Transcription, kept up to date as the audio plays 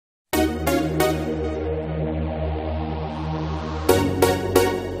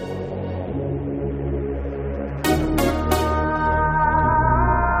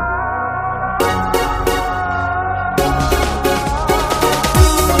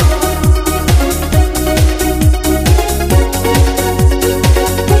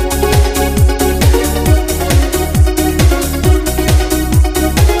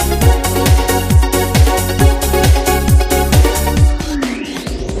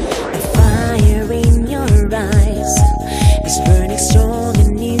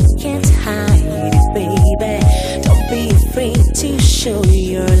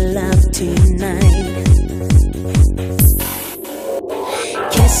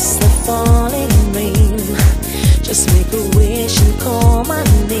miss the falling rain. Just make a wish and call my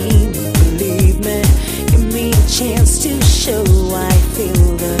name. Believe me, give me a chance to show I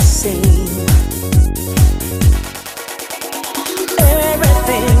feel the same.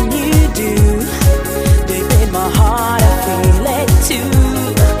 Everything you do, deep in my heart I feel it too.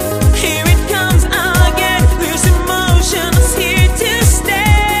 Here it comes again, this emotion's here to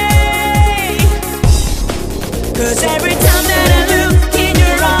stay. 'Cause every time that I look in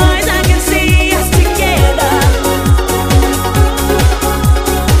your eyes, I can see us together.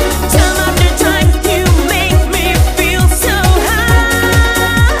 Time after time, you make me feel so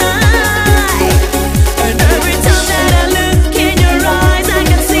high. And every time that I look in your eyes, I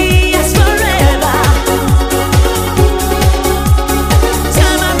can see us forever.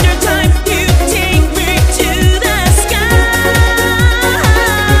 Time after time, you take me to the sky.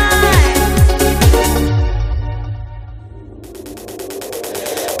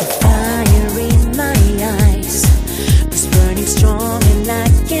 The fire in my eyes is burning strong and I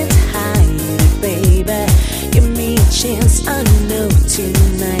can't hide it, baby. Give me a chance, I know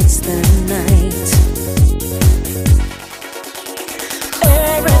tonight's the